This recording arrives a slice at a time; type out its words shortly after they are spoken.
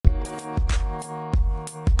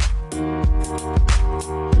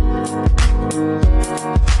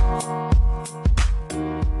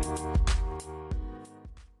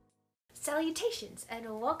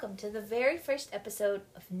welcome to the very first episode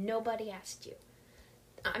of Nobody Asked You.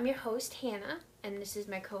 I'm your host, Hannah, and this is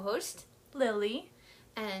my co-host, Lily.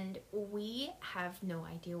 And we have no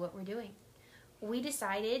idea what we're doing. We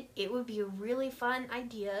decided it would be a really fun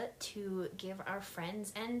idea to give our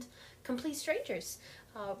friends and complete strangers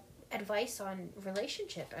advice on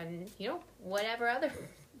relationship and, whatever other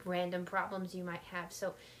random problems you might have.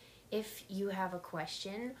 So if you have a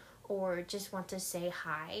question or just want to say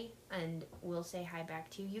hi and we'll say hi back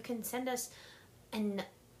to you, you can send us an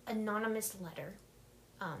anonymous letter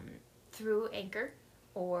through Anchor,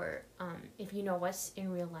 or if you know us in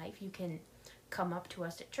real life, you can come up to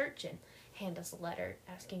us at church and hand us a letter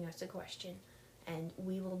asking us a question, and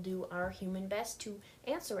we will do our human best to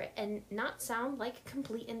answer it and not sound like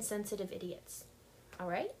complete insensitive idiots. All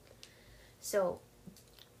right? So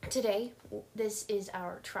today, this is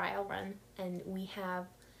our trial run, and we have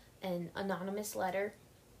an anonymous letter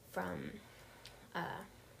from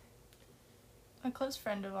A close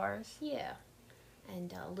friend of ours. Yeah.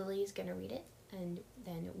 And Lily is going to read it, and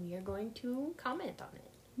then we are going to comment on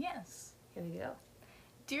it. Yes. Here we go.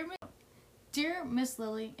 Dear Miss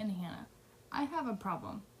Lily and Hannah, I have a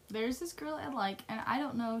problem. There's this girl I like, and I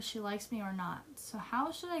don't know if she likes me or not. So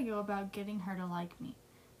how should I go about getting her to like me?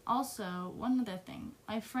 Also, one other thing.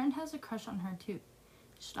 My friend has a crush on her too.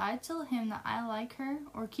 Should I tell him that I like her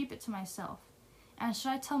or keep it to myself? And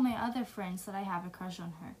should I tell my other friends that I have a crush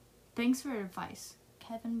on her? Thanks for your advice.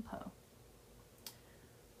 Kevin Poe.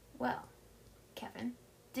 Well, Kevin,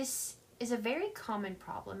 this is a very common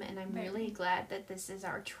problem, and I'm really glad that this is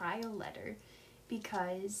our trial letter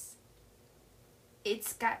because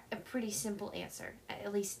it's got a pretty simple answer,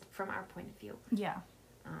 at least from our point of view. Yeah.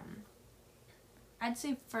 I'd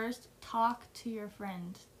say first talk to your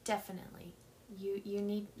friend. Definitely. You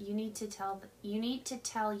need to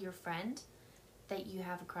tell your friend that you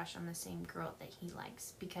have a crush on the same girl that he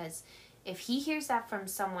likes, because if he hears that from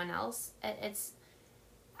someone else,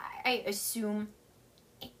 I assume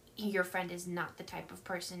your friend is not the type of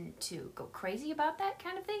person to go crazy about that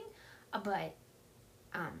kind of thing, but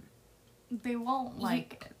they won't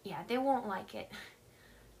like it. Yeah, they won't like it.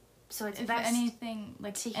 So it's if best anything,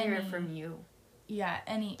 like to hear from you. Yeah,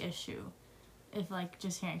 any issue. If,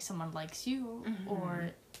 just hearing someone likes you, Mm-hmm.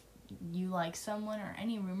 or you like someone, or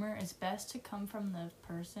any rumor, it's best to come from the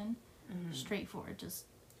person. Mm-hmm. Straightforward, just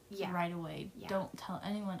Yeah. right away. Yeah. Don't tell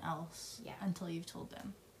anyone else Yeah. until you've told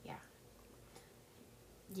them.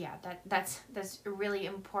 Yeah, that's really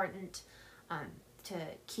important to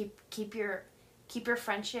keep your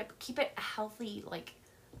friendship, keep it a healthy,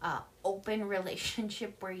 open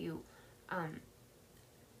relationship where you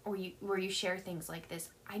share things like this.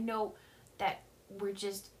 I know that we're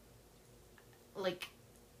just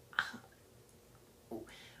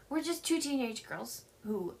two teenage girls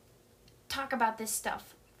who talk about this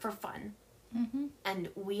stuff for fun. Mm-hmm. And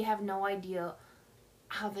we have no idea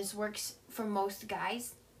how this works for most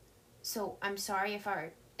guys. So I'm sorry if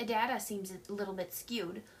our data seems a little bit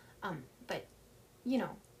skewed. But,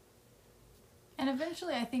 And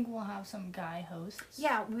eventually I think we'll have some guy hosts.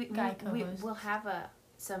 Yeah, co-hosts. we'll have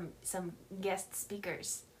some guest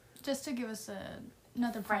speakers. Just to give us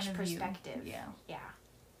another Fresh point of view. perspective. Yeah. Yeah.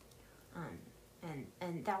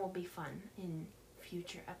 And that will be fun in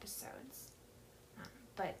future episodes.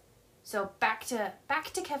 But so back to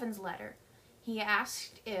Kevin's letter. He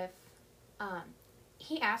asked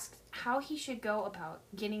how he should go about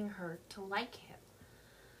getting her to like him.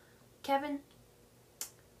 Kevin,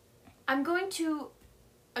 I'm going to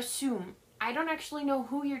assume, I don't actually know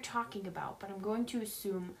who you're talking about, but I'm going to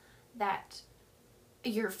assume that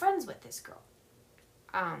you're friends with this girl.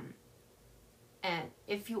 And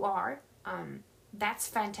if you are, that's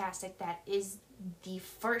fantastic. That is the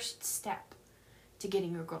first step to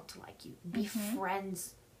getting your girl to like you. Be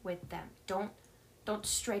friends with them. Don't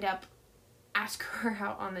straight up ask her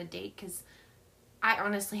out on a date, because I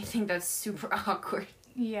honestly think that's super awkward.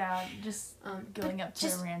 Yeah, just going up to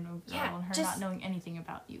a random girl and her not knowing anything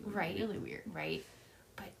about you. Right. Really weird. Right.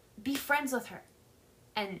 But be friends with her.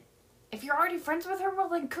 And if you're already friends with her, well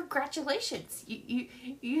then congratulations. You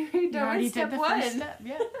already step did the one. first step,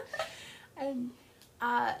 yeah. And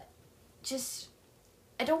just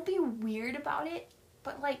don't be weird about it,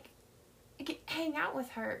 but hang out with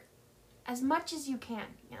her as much as you can.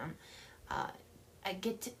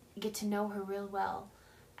 Get to know her real well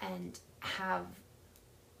and have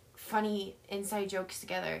funny inside jokes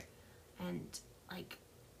together, and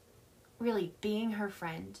really being her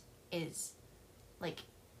friend is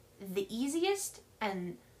the easiest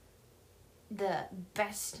and the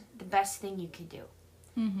best thing you could do.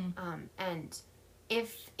 Mm-hmm. And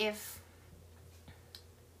if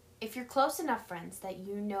if you're close enough friends that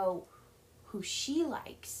you know who she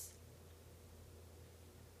likes,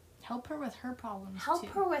 help her with her problems help too.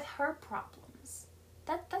 her with her problems.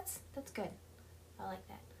 That's good. I like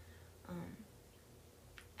that.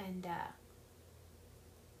 And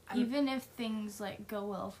even if things like go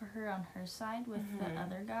well for her on her side with the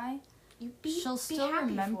other guy, she'll still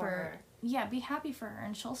remember. Yeah, be happy for her,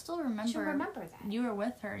 and she'll still remember. She'll remember that you were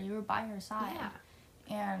with her, you were by her side. Yeah.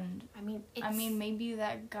 And I mean, maybe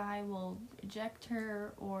that guy will reject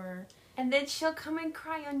her, or and then she'll come and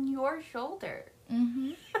cry on your shoulder.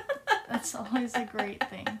 That's always a great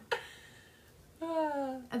thing.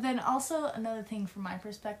 And then also another thing from my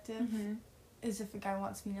perspective is if a guy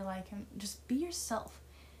wants me to like him, just be yourself.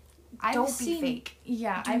 Don't be fake.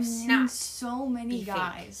 Yeah, I've seen so many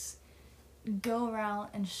guys go around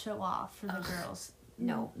and show off for the girls.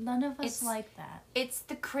 No. None of us like that. It's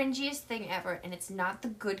the cringiest thing ever, and it's not the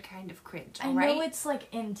good kind of cringe, I know it's like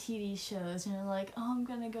in TV shows, and you're like, oh, I'm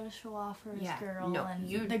gonna go show off for this girl, no, and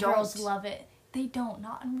the girls love it. They don't,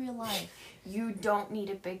 not in real life. You don't need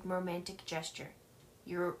a big romantic gesture.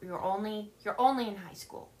 You're only in high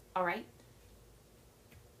school, all right?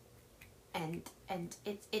 And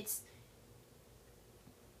it's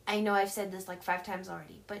I know I've said this like 5 times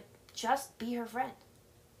already, but just be her friend.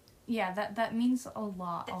 Yeah, that means a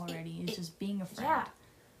lot already. It's just being a friend.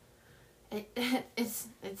 Yeah. It's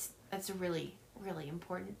a really, really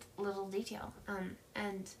important little detail.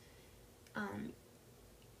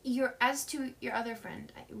 As to your other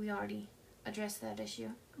friend, we already addressed that issue.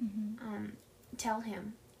 Tell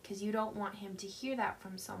him, because you don't want him to hear that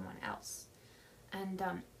from someone else. And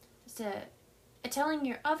telling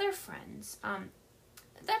your other friends,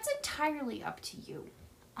 that's entirely up to you.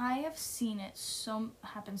 I have seen it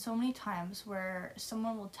happen so many times where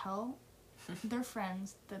someone will tell their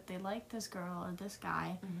friends that they like this girl or this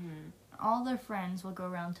guy. All their friends will go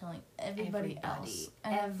around telling everybody else.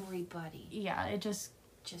 Everybody. Yeah, it just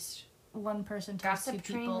one person tells 2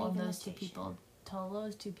 people, and those 2 people tell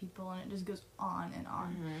those 2 people, and it just goes on and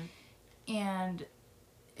on. And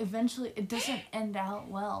eventually it doesn't end out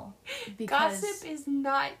well. Because gossip is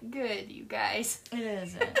not good, you guys. It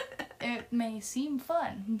isn't. It may seem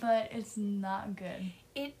fun, but it's not good.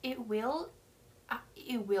 It will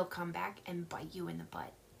come back and bite you in the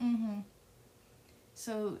butt.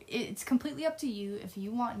 So it's completely up to you. If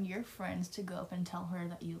you want your friends to go up and tell her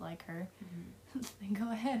that you like her, then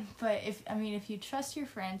go ahead. But if you trust your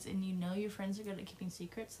friends and you know your friends are good at keeping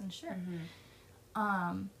secrets, then sure.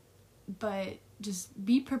 But just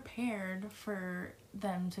be prepared for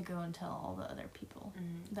them to go and tell all the other people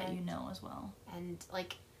that you know as well. And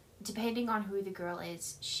like, depending on who the girl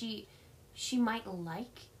is, she might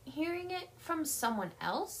like hearing it from someone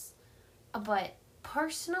else, but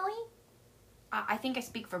personally, I think I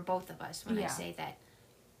speak for both of us when I say that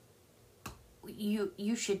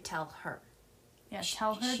you should tell her. Yeah,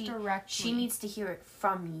 tell her directly. She needs to hear it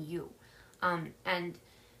from you. And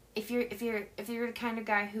if you're the kind of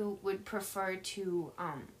guy who would prefer to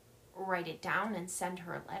write it down and send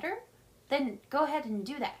her a letter, then go ahead and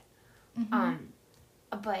do that.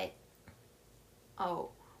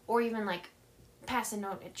 Or even like pass a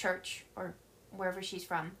note at church or wherever she's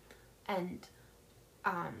from, and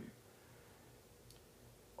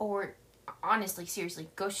or honestly, seriously,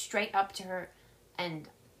 go straight up to her and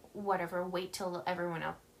whatever. Wait till everyone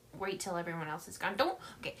else is gone.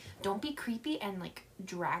 Don't be creepy and like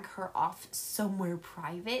drag her off somewhere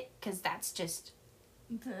private, because that's just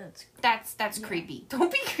that's creepy.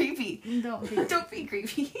 Don't be creepy. Don't be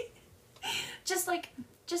creepy. just like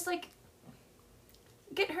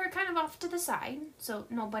get her kind of off to the side so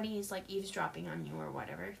nobody is like eavesdropping on you or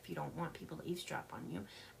whatever, if you don't want people to eavesdrop on you,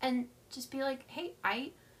 and just be like, hey,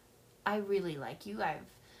 I really like you.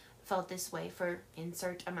 I've felt this way for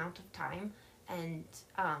insert amount of time, and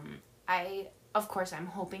of course I'm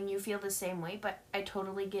hoping you feel the same way, but I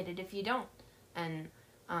totally get it if you don't, and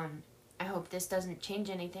I hope this doesn't change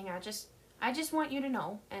anything. I just want you to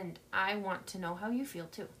know, and I want to know how you feel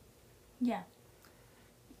too. Yeah.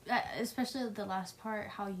 Especially the last part,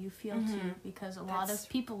 how you feel too, because a lot of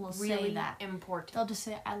people will really say that. Important. They'll just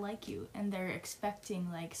say, I like you, and they're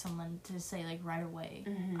expecting like someone to say like right away,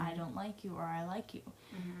 I don't like you, or I like you.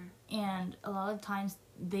 And a lot of times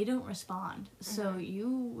they don't respond. So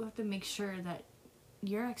you have to make sure that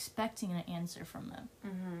you're expecting an answer from them.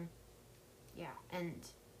 Yeah, and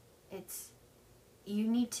you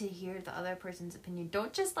need to hear the other person's opinion.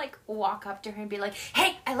 Don't just like walk up to her and be like,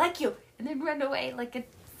 hey, I like you, and then run away like a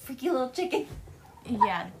freaky little chicken.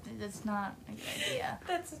 Yeah, that's not a good idea.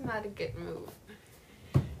 That's not a good move.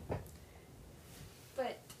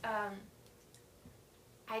 But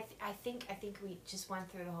I think we just went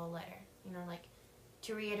through the whole letter. You know, like,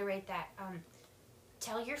 to reiterate that,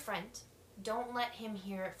 tell your friend. Don't let him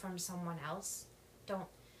hear it from someone else. Don't.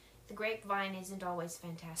 The grapevine isn't always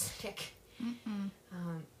fantastic.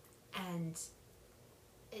 And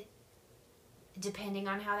depending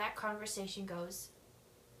on how that conversation goes,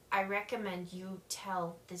 I recommend you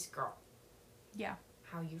tell this girl. Yeah.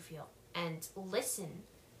 How you feel. And listen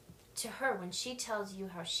to her when she tells you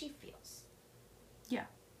how she feels. Yeah.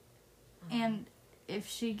 And if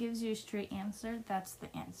she gives you a straight answer, that's the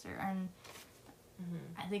answer. And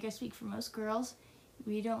I think I speak for most girls.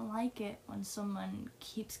 We don't like it when someone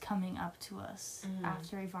keeps coming up to us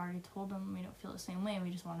after we've already told them we don't feel the same way and we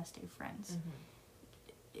just want to stay friends.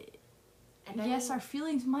 And yes, our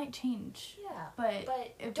feelings might change. Yeah.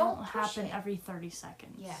 But it don't won't push happen it. every 30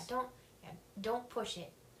 seconds. Yeah, don't push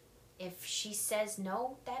it. If she says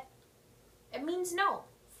no, that it means no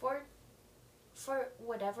for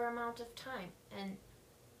whatever amount of time, and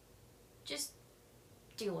just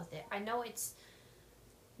deal with it. I know it's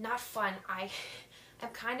not fun. I'm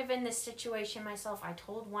kind of in this situation myself. I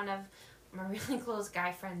told one of my really close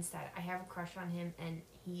guy friends that I have a crush on him, and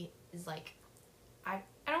he is like, I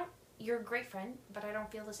don't, you're a great friend, but I don't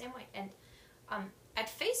feel the same way. And at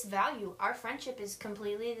face value, our friendship is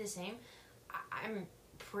completely the same. I'm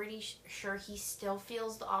pretty sure he still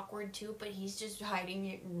feels the awkward too, but he's just hiding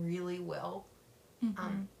it really well.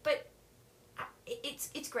 But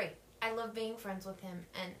it's great. I love being friends with him,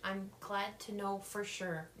 and I'm glad to know for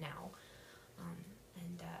sure now.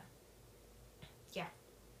 Yeah.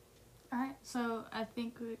 All right, so I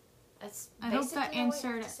think That's I hope basically that all we have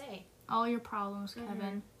answered to say. all your problems,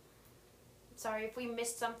 Kevin. Sorry if we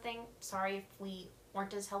missed something. Sorry if we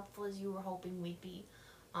weren't as helpful as you were hoping we'd be.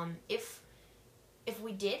 If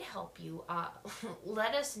we did help you,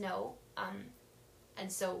 let us know.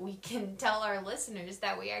 And so we can tell our listeners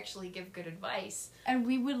that we actually give good advice. And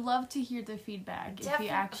we would love to hear the feedback. If you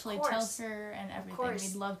actually of tell course. her and everything, course.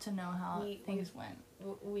 we'd love to know how things went.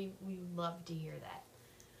 We love to hear that.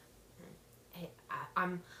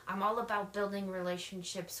 I'm all about building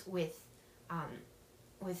relationships with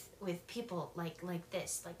people like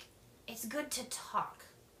this. Like, it's good to talk.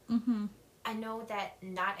 I know that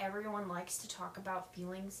not everyone likes to talk about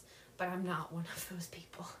feelings, but I'm not one of those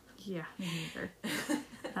people. Yeah, me neither.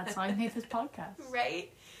 That's why I made this podcast.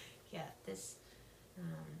 Right? Yeah, this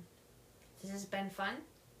has been fun,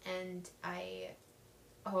 and I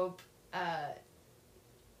hope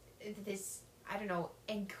this, I don't know,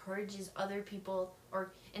 encourages other people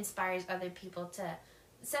or inspires other people to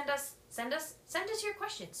send us your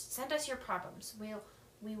questions, send us your problems.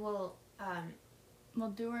 We will We'll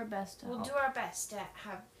do our best to help. do our best to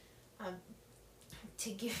have to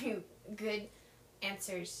give you good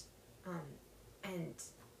answers, and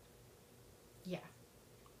yeah,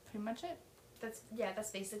 pretty much it.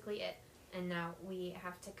 That's basically it. And now we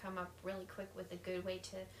have to come up really quick with a good way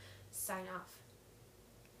to sign off.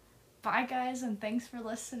 Bye, guys, and thanks for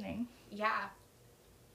listening. Yeah.